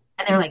 Hmm.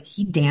 And they were like,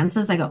 he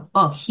dances? I go,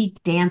 oh, he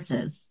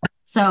dances.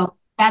 So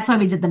that's why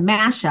we did the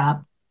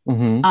mashup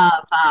Hmm.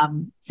 of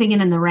Singing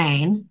in the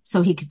Rain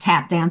so he could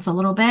tap dance a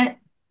little bit.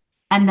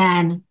 And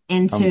then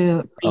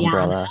into Rihanna,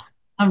 Umbrella.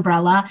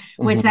 Umbrella,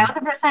 which Hmm. that was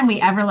the first time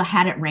we ever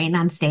had it rain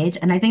on stage.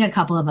 And I think a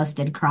couple of us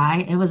did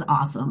cry. It was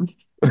awesome.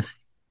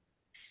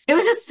 It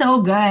was just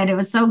so good. It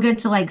was so good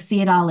to like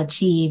see it all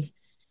achieve,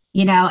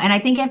 you know? And I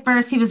think at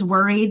first he was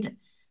worried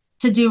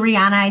to do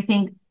Rihanna. I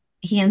think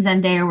he and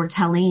Zendaya were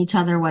telling each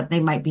other what they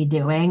might be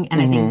doing.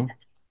 And I think Hmm.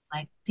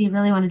 like, do you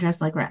really want to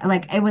dress like Rihanna?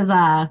 Like it was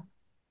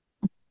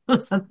it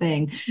was a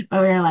thing,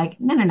 but we were like,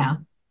 no, no, no,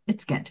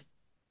 it's good.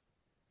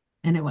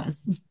 And it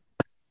was.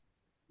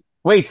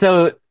 Wait,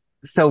 so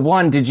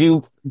one, did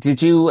you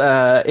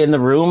in the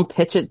room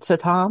pitch it to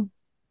Tom?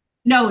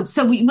 No,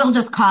 so we'll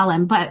just call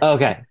him, but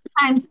Okay.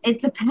 sometimes it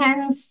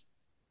depends.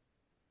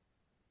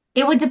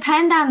 It would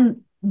depend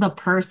on the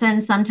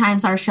person.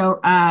 Sometimes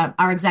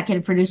our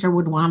executive producer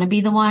would want to be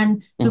the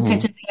one who Hmm.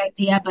 pitches the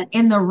idea, but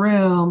in the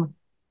room,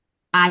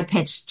 I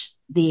pitched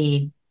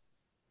the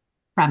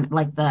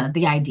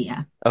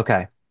idea.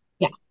 Okay.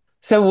 Yeah.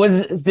 So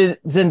did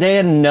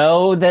Zendaya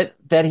know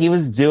that he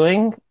was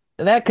doing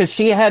that? Because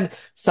she had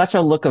such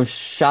a look of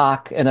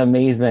shock and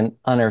amazement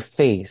on her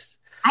face.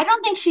 I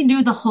don't think she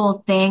knew the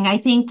whole thing. I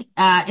think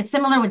it's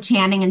similar with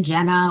Channing and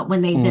Jenna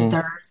when they did Hmm.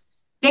 theirs.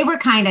 They were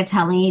kind of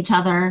telling each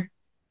other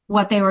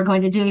what they were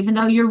going to do, even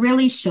though you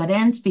really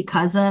shouldn't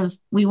because of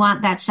we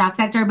want that shock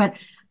factor. But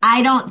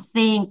I don't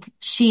think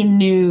she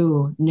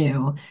knew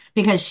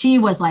because she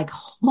was like,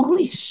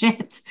 holy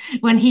shit,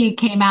 when he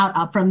came out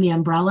up from the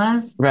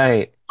umbrellas.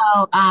 Right.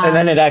 So, And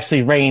then it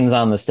actually rains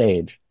on the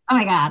stage. oh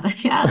my God.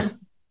 Yes.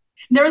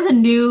 There was a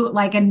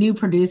new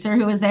producer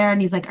who was there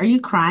and he's like, are you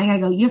crying? I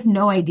go, you have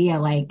no idea.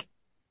 Like,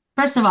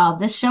 first of all,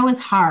 this show is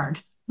hard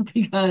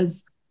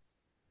because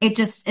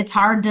it's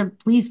hard to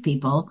please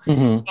people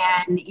Hmm.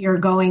 and you're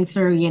going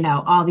through,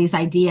 all these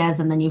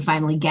ideas and then you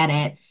finally get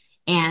it.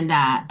 And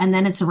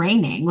then it's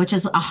raining, which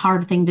is a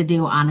hard thing to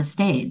do on a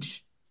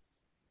stage.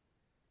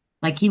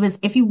 Like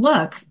if you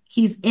look,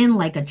 he's in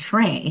like a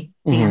tray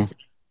Hmm. dancing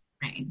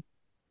in the rain.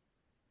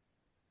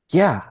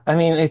 Yeah. I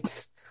mean,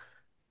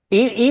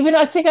 even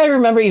I think I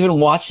remember even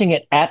watching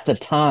it at the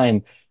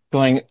time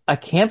going, I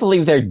can't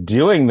believe they're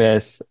doing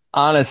this.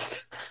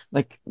 Honest.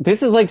 Like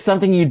this is like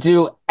something you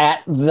do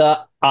at the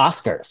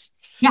Oscars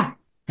Yeah.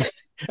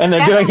 and they're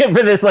That's doing it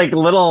for this like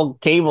little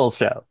cable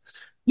show.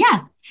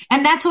 Yeah.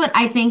 And that's what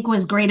I think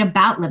was great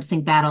about Lip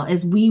Sync Battle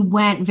is we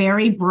went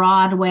very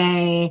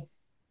Broadway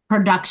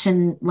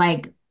production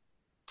like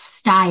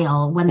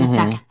style when the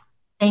second Hmm.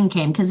 thing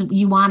came because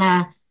you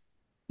wanna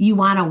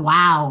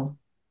wow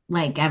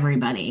like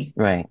everybody,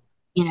 Right.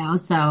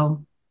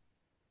 so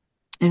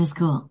it was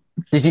cool.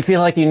 Did you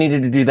feel like you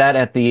needed to do that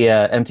at the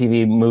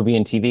MTV Movie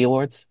and TV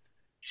Awards?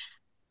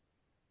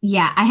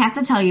 Yeah, I have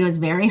to tell you, it's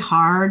very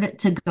hard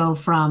to go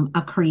from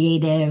a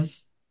creative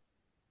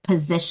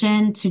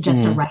position to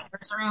just a Hmm.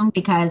 writer's room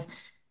because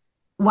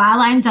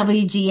while I'm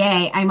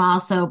WGA, I'm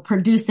also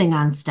producing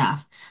on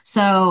stuff.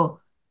 So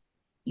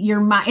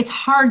it's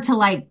hard to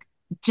like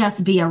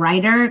just be a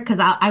writer because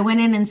I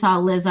went in and saw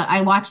Lizzo.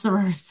 I watched the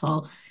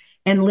rehearsal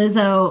and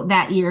Lizzo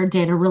that year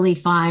did a really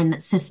fun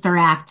Sister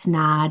Act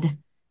nod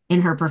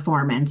in her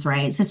performance,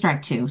 right? Sister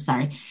Act 2,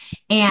 sorry.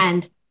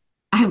 And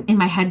I'm in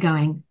my head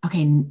going,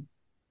 okay,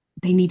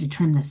 they need to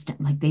trim this,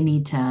 like they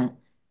need to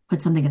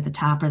put something at the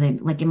top or they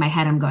like in my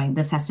head, I'm going,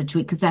 this has to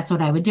tweak because that's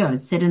what I would do. I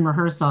would sit in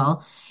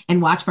rehearsal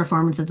and watch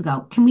performances and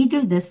go, can we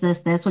do this,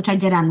 which I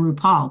did on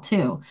RuPaul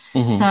too.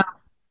 Hmm. So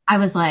I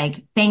was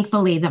like,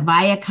 thankfully the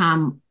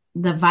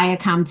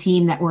Viacom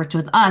team that worked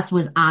with us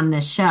was on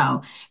this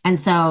show. And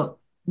so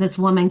this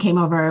woman came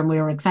over and we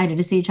were excited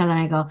to see each other.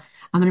 And I go,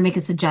 I'm going to make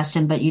a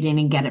suggestion, but you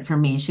didn't get it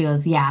from me. She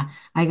goes, yeah.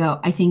 I go,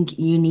 I think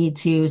you need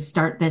to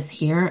start this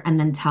here and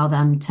then tell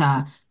them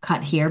to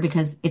cut here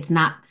because it's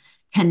not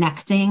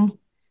connecting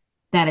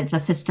that it's a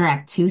Sister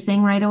Act 2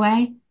 thing right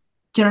away.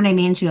 Do you know what I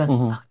mean? She goes,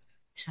 Hmm. oh.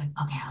 She's like,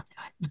 okay, I'll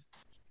do it.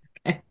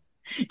 Okay.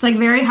 It's like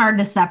very hard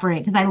to separate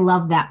because I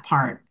love that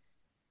part.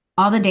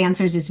 All the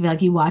dancers used to be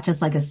like, you watch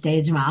us like a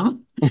stage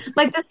mom.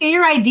 Like to see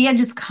your idea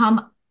just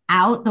come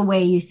out the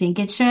way you think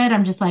it should.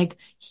 I'm just like,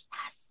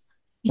 yes,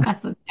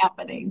 yes, it's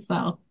happening.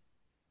 So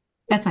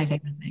that's my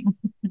favorite thing.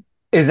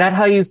 Is that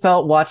how you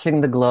felt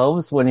watching the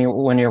Globes when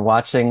you're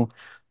watching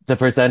the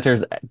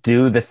presenters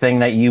do the thing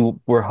that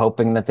you were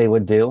hoping that they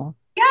would do?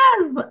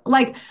 Yeah,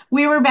 like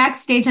we were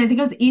backstage. I think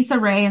it was Issa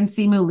Rae and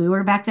Simu Liu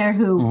were back there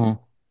who Hmm.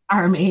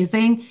 are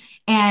amazing.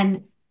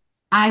 And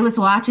I was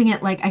watching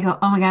it like I go,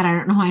 oh my God, I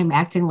don't know how I'm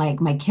acting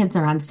like my kids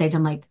are on stage.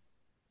 I'm like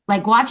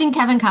watching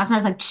Kevin Costner, I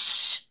was like,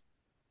 shh,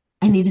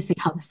 I need to see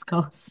how this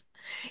goes.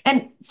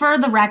 And for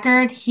the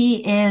record,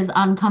 he is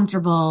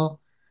uncomfortable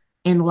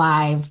in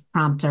live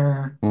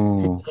prompter Mm,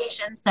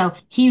 situations. So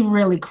he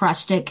really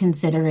crushed it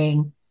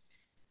considering,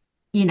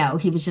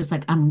 he was just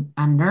like, I'm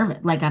nervous.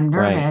 Like I'm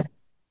right. nervous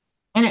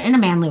in a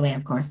manly way,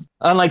 of course.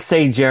 Unlike,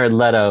 say, Jared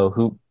Leto,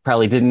 who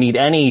probably didn't need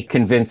any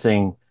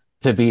convincing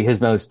to be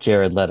his most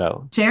Jared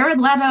Leto. Jared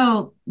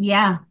Leto,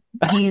 yeah,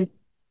 he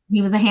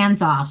was a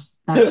hands off,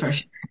 that's for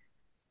sure.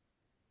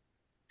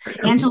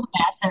 Angela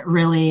Bassett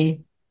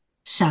really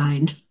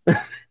shined.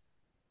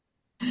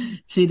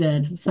 She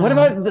did. What So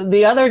about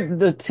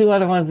the two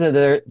other ones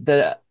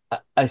that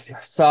I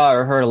saw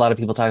or heard a lot of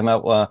people talking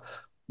about?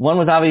 One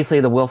was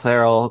obviously the Will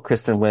Ferrell,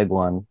 Kristen Wiig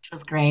one. it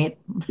was great.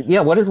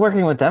 Yeah, what is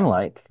working with them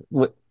like?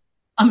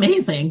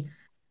 Amazing.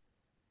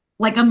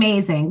 Like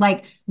amazing.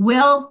 Like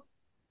Will,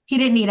 he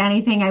didn't need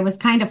anything. I was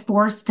kind of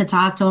forced to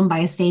talk to him by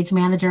a stage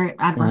manager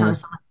at Hmm.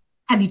 rehearsal.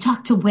 Have you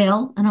talked to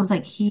Will? And I was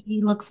like,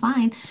 he looks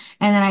fine.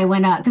 And then I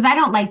went up because I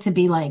don't like to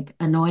be like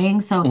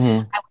annoying. So I Hmm.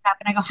 went up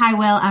and I go, hi,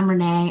 Will, I'm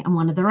Renee. I'm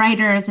one of the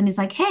writers. And he's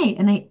like, hey.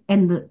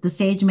 And the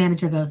stage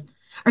manager goes,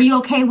 are you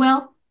okay,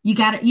 Will? You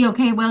got it. You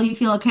okay, Will? You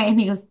feel okay? And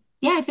he goes,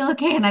 yeah, I feel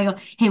okay. And I go,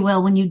 hey,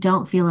 Will, when you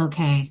don't feel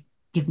okay,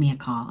 give me a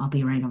call. I'll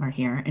be right over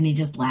here. And he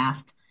just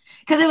laughed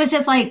because it was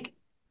just like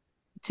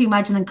too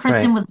much. And then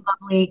Kristen Right. was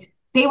lovely.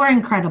 They were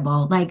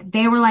incredible. Like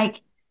they were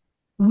like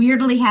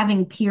weirdly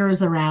having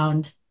peers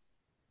around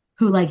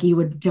who like you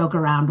would joke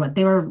around with.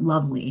 They were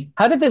lovely.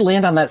 How did they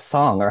land on that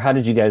song, or how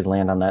did you guys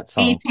land on that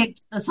They song?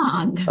 picked the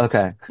song.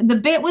 Okay. The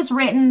bit was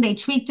written, they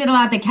tweaked it a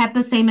lot. They kept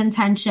the same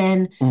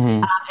intention,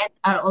 Hmm. and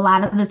a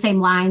lot of the same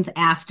lines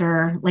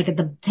after, like at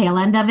the tail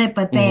end of it,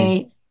 but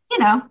Hmm. you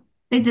know,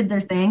 they did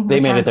their thing, They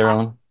which made I it was their like,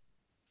 own.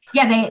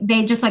 yeah,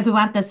 they just like, we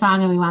want this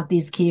song and we want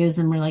these cues.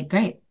 And we're like,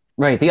 great.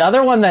 Right. The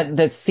other one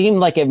that seemed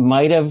like it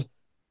might have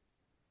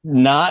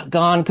not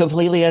gone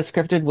completely as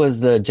scripted was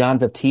the John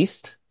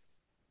Baptiste.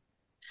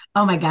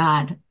 Oh my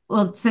God.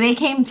 Well, so they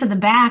came to the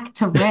back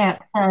to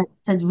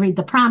to read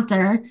the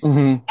prompter,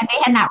 Hmm. and they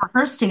had not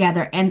rehearsed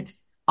together. And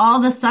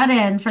all of a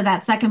sudden, for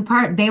that second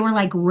part, they were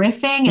like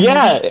riffing and they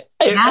did Yeah.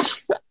 that.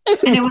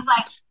 And it was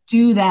like,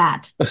 do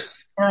that.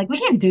 They're like, we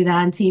can't do that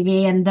on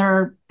TV. And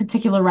their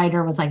particular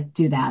writer was like,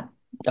 do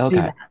Okay.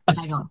 that. And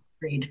I go,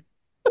 agreed.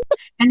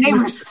 And they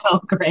were so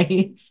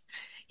great.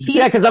 Yeah,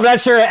 He's because I'm not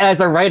sure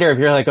as a writer if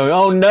you're like,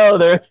 oh no, no,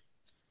 they're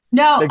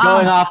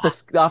going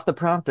off the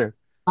prompter.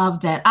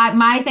 loved it.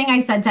 My thing I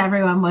said to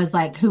everyone was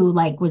like, who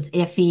like was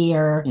iffy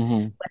or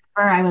Hmm.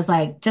 whatever. I was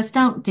like, just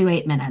don't do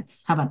 8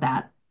 minutes. How about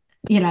that?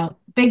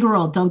 Big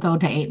rule, don't go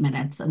to 8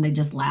 minutes. And they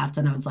just laughed.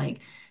 And I was like,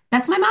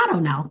 that's my motto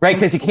now. Right,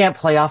 because you can't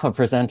play off a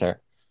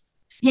presenter.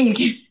 Yeah,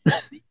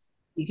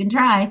 you can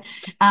try.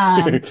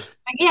 But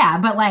yeah,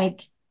 but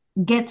like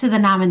get to the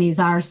nominees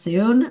are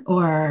soon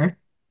or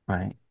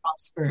Right. all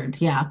screwed.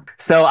 Yeah.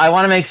 So I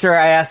want to make sure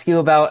I ask you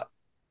about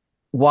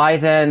why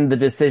then the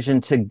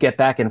decision to get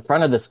back in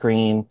front of the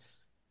screen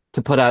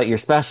to put out your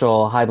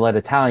special High Blood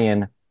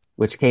Italian,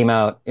 which came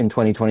out in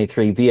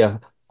 2023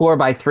 via 4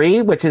 by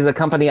 3, which is a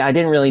company I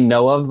didn't really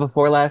know of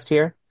before last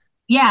year.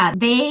 Yeah,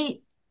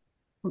 they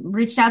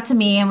reached out to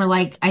me and were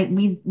like,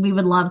 we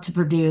would love to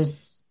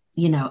produce,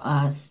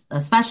 a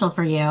special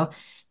for you.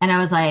 And I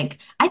was like,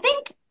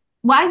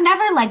 well, I've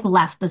never like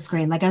left the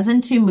screen. Like I was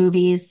in 2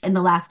 movies in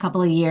the last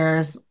couple of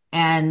years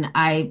and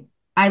I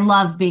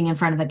love being in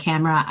front of the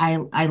camera.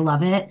 I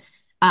love it.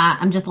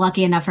 I'm just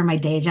lucky enough for my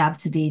day job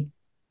to be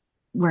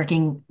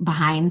working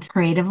behind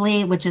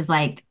creatively, which is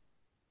like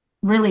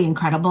really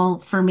incredible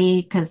for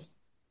me because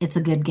it's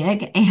a good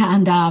gig.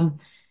 And,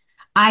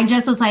 I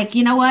just was like,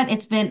 you know what?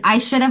 I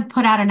should have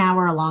put out an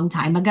hour a long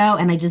time ago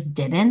and I just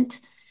didn't.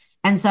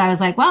 And so I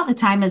was like, well, the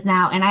time is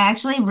now. And I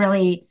actually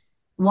really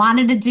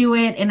wanted to do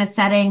it in a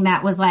setting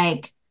that was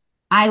like,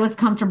 I was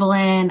comfortable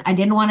in. I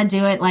didn't want to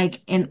do it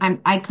like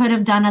I could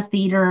have done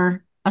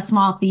a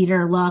small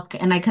theater look,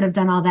 and I could have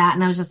done all that.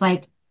 And I was just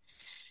like,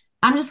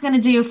 I'm just going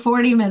to do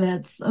 40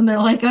 minutes. And they're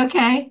like,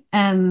 okay.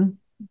 And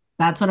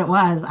that's what it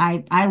was.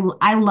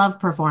 I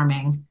love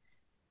performing.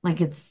 Like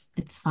it's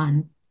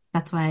fun.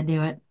 That's why I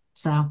do it.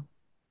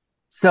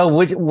 So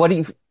what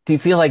do you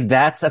feel like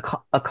that's a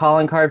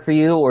calling card for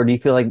you, or do you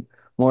feel like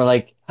more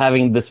like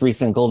having this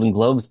recent Golden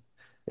Globes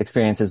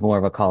experience is more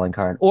of a calling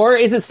card, or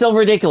is it still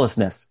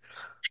ridiculousness?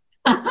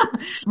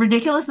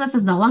 ridiculousness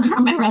is no longer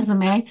on my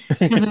resume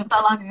because it was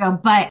so long ago,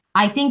 but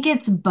I think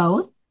it's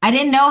both. I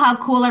didn't know how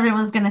cool everyone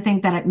was going to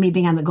think that me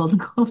being on the Golden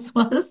Globes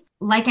was.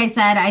 Like I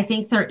said, I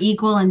think they're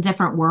equal in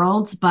different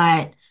worlds,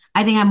 but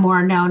I think I'm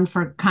more known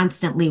for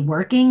constantly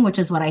working, which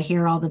is what I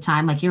hear all the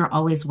time. Like you're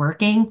always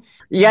working.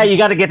 Yeah, you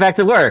got to get back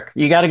to work.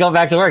 You got to go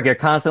back to work. You're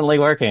constantly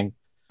working.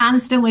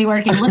 Constantly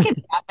working. Look at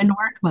me. I'm in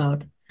work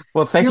mode.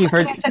 Well, I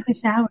took a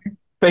shower.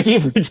 Thank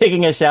you for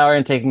taking a shower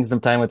and taking some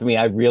time with me.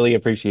 I really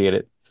appreciate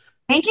it.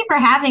 Thank you for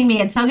having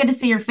me. It's so good to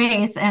see your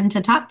face and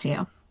to talk to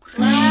you.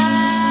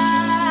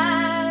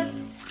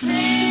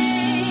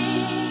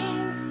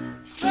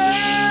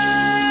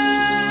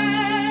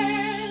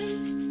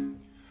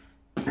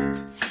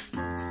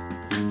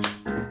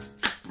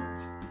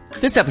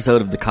 This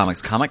episode of The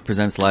Comics Comic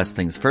Presents Last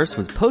Things First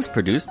was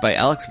post-produced by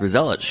Alex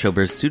Brazell at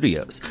Showbiz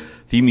Studios.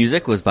 Theme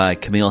music was by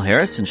Camille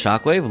Harris and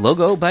Shockwave,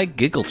 logo by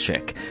Giggle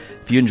Chick.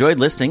 If you enjoyed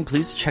listening,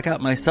 please check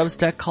out my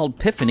Substack called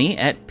Piffany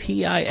at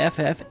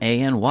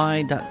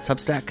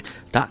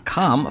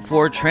piffany.substack.com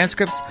for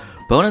transcripts,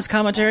 bonus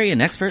commentary,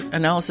 and expert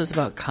analysis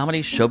about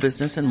comedy, show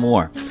business, and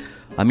more.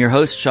 I'm your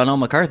host, Sean L.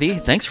 McCarthy.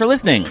 Thanks for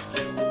listening.